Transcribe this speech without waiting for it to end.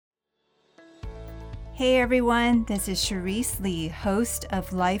Hey everyone, this is Cherise Lee, host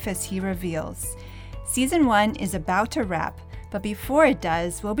of Life as He Reveals. Season 1 is about to wrap, but before it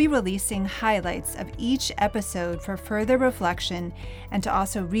does, we'll be releasing highlights of each episode for further reflection and to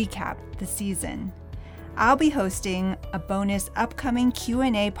also recap the season. I'll be hosting a bonus upcoming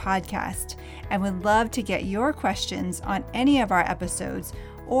Q&A podcast and would love to get your questions on any of our episodes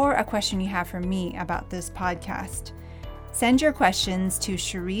or a question you have for me about this podcast. Send your questions to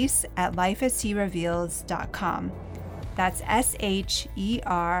Cherise at lifeashereveals.com. That's SHERISE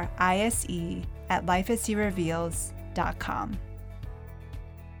at lifeashereveals.com.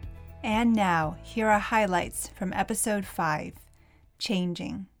 And now, here are highlights from episode 5,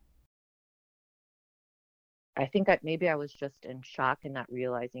 Changing. I think that maybe I was just in shock and not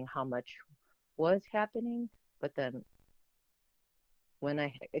realizing how much was happening. But then when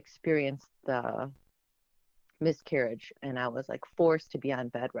I experienced the miscarriage and I was like forced to be on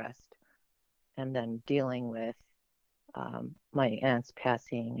bed rest and then dealing with my aunt's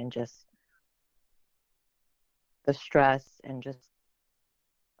passing and just the stress and just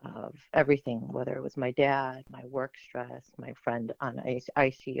of everything, whether it was my dad, my work stress, my friend on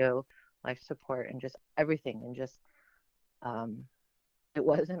ICU, life support, and just everything. And just it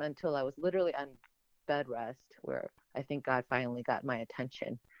wasn't until I was literally on bed rest where I think God finally got my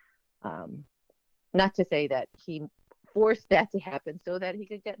attention. Not to say that he forced that to happen so that he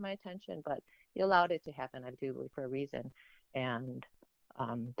could get my attention, but he allowed it to happen, I do believe, for a reason. And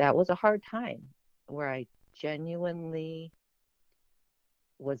that was a hard time where I genuinely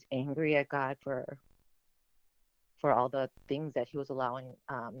was angry at God for all the things that he was allowing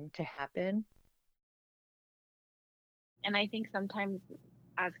to happen. And I think sometimes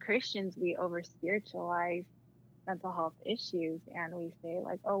as Christians, we over-spiritualize mental health issues, and we say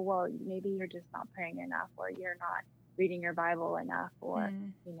like, oh, well, maybe you're just not praying enough, or you're not reading your Bible enough, or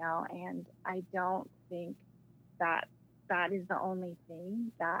and I don't think that is the only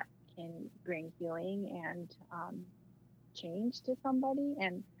thing that can bring healing and change to somebody.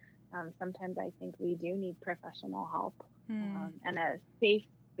 And sometimes I think we do need professional help and a safe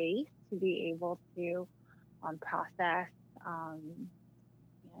space to be able to process and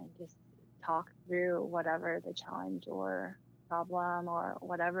just talk through whatever the challenge or problem or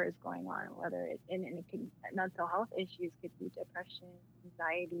whatever is going on, whether it's mental health issues could be depression,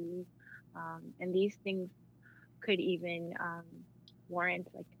 anxiety, and these things could even warrant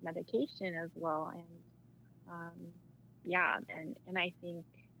like medication as well. And I think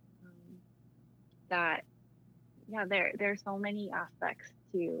that there's so many aspects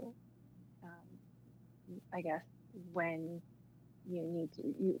to I guess when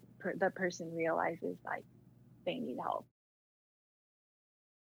the person realizes like they need help.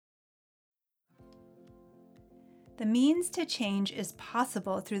 The means to change is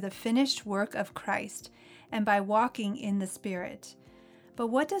possible through the finished work of Christ and by walking in the Spirit. But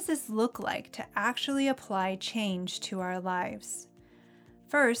what does this look like to actually apply change to our lives?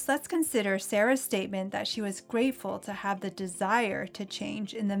 First, let's consider Sarah's statement that she was grateful to have the desire to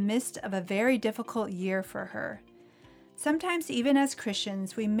change in the midst of a very difficult year for her. Sometimes, even as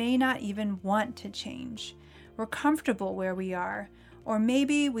Christians, we may not even want to change. We're comfortable where we are, or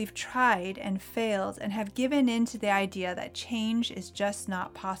maybe we've tried and failed and have given in to the idea that change is just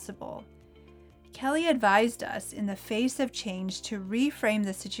not possible. Kelly advised us in the face of change to reframe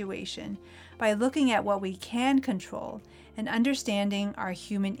the situation by looking at what we can control and understanding our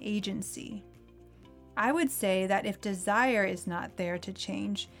human agency. I would say that if desire is not there to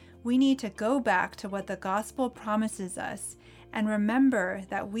change, we need to go back to what the gospel promises us and remember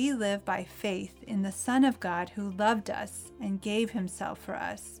that we live by faith in the Son of God who loved us and gave himself for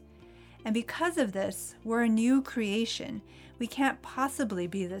us. And because of this, we're a new creation. We can't possibly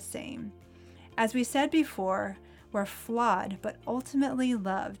be the same. As we said before, we're flawed but ultimately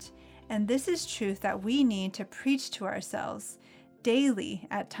loved, and this is truth that we need to preach to ourselves daily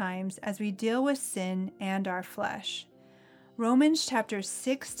at times as we deal with sin and our flesh. Romans chapters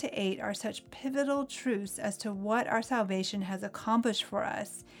 6 to 8 are such pivotal truths as to what our salvation has accomplished for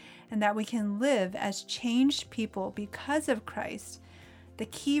us, and that we can live as changed people because of Christ. The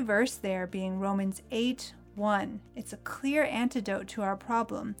key verse there being Romans 8:1. It's a clear antidote to our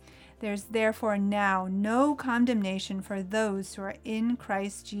problem. There's therefore now no condemnation for those who are in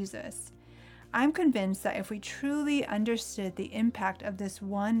Christ Jesus. I'm convinced that if we truly understood the impact of this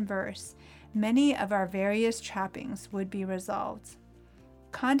one verse, many of our various trappings would be resolved.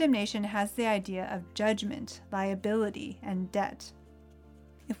 Condemnation has the idea of judgment, liability, and debt.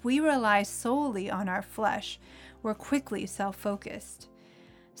 If we rely solely on our flesh, we're quickly self-focused.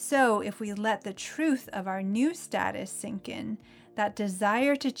 So if we let the truth of our new status sink in, that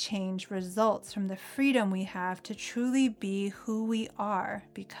desire to change results from the freedom we have to truly be who we are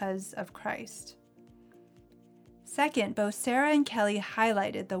because of Christ. Second, both Sarah and Kelly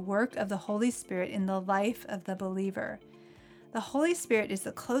highlighted the work of the Holy Spirit in the life of the believer. The Holy Spirit is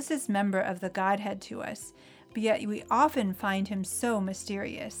the closest member of the Godhead to us, but yet we often find him so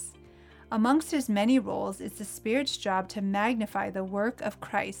mysterious. Amongst his many roles, it's the Spirit's job to magnify the work of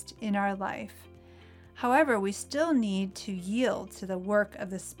Christ in our life. However, we still need to yield to the work of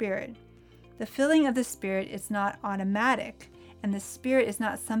the Spirit. The filling of the Spirit is not automatic, and the Spirit is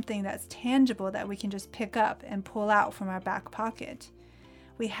not something that's tangible that we can just pick up and pull out from our back pocket.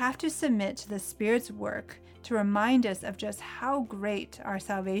 We have to submit to the Spirit's work to remind us of just how great our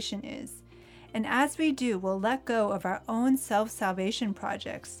salvation is. And as we do, we'll let go of our own self-salvation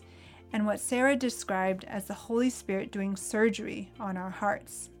projects and what Sarah described as the Holy Spirit doing surgery on our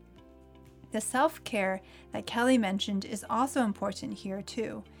hearts. The self-care that Kelly mentioned is also important here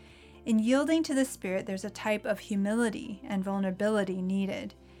too. In yielding to the Spirit, there's a type of humility and vulnerability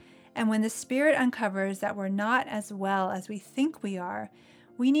needed. And when the Spirit uncovers that we're not as well as we think we are,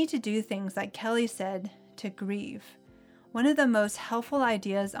 we need to do things like Kelly said, to grieve. One of the most helpful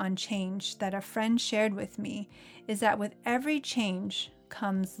ideas on change that a friend shared with me is that with every change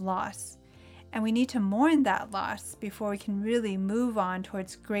comes loss. And we need to mourn that loss before we can really move on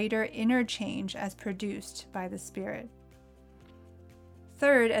towards greater inner change as produced by the Spirit.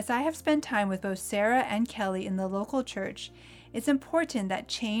 Third, as I have spent time with both Sarah and Kelly in the local church, it's important that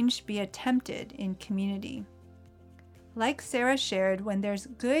change be attempted in community. Like Sarah shared, when there's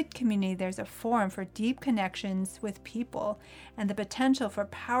good community, there's a forum for deep connections with people and the potential for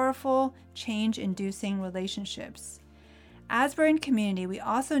powerful, change-inducing relationships. As we're in community, we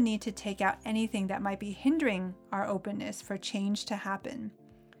also need to take out anything that might be hindering our openness for change to happen.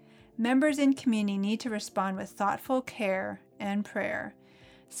 Members in community need to respond with thoughtful care and prayer.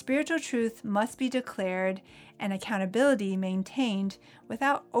 Spiritual truth must be declared and accountability maintained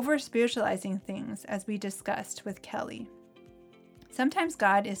without over-spiritualizing things, as we discussed with Kelly. Sometimes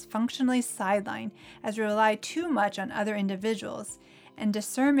God is functionally sidelined as we rely too much on other individuals, and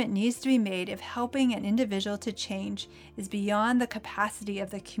discernment needs to be made if helping an individual to change is beyond the capacity of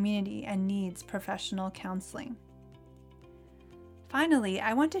the community and needs professional counseling. Finally,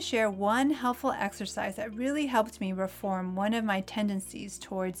 I want to share one helpful exercise that really helped me reform one of my tendencies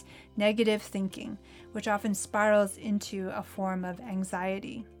towards negative thinking, which often spirals into a form of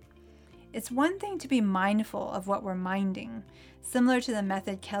anxiety. It's one thing to be mindful of what we're minding, similar to the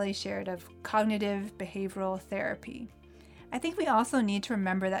method Kelly shared of cognitive behavioral therapy. I think we also need to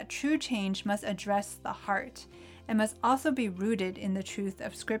remember that true change must address the heart and must also be rooted in the truth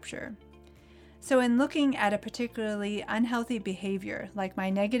of Scripture. So in looking at a particularly unhealthy behavior, like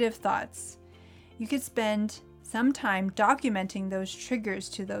my negative thoughts, you could spend some time documenting those triggers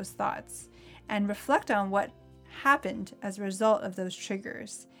to those thoughts and reflect on what happened as a result of those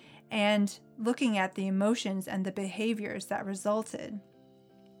triggers and looking at the emotions and the behaviors that resulted.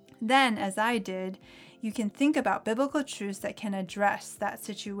 Then, as I did, you can think about biblical truths that can address that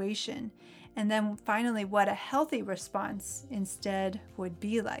situation, and then finally what a healthy response instead would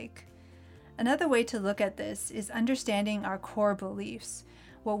be like. Another way to look at this is understanding our core beliefs,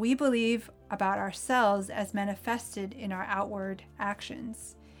 what we believe about ourselves as manifested in our outward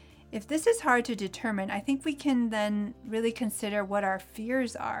actions. If this is hard to determine, I think we can then really consider what our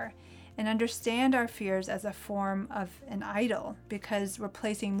fears are and understand our fears as a form of an idol, because we're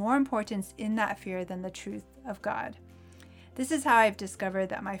placing more importance in that fear than the truth of God. This is how I've discovered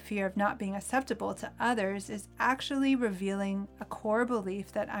that my fear of not being acceptable to others is actually revealing a core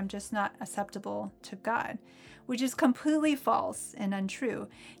belief that I'm just not acceptable to God, which is completely false and untrue,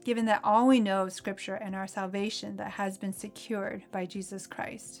 given that all we know of Scripture and our salvation that has been secured by Jesus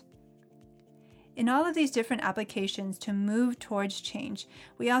Christ. In all of these different applications to move towards change,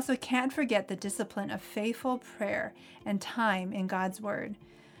 we also can't forget the discipline of faithful prayer and time in God's Word.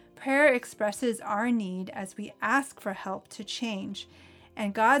 Prayer expresses our need as we ask for help to change,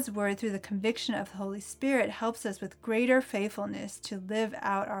 and God's Word through the conviction of the Holy Spirit helps us with greater faithfulness to live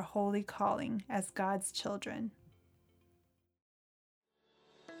out our holy calling as God's children.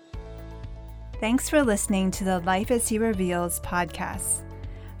 Thanks for listening to the Life as He Reveals podcast.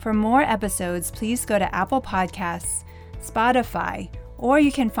 For more episodes, please go to Apple Podcasts, Spotify, or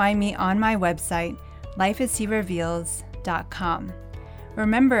you can find me on my website, lifeashereveals.com.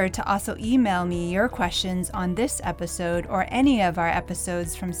 Remember to also email me your questions on this episode or any of our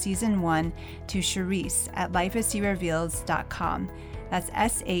episodes from Season 1 to Cherise at lifeashereveals.com. That's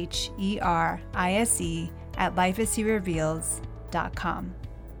SHERISE at lifeashereveals.com.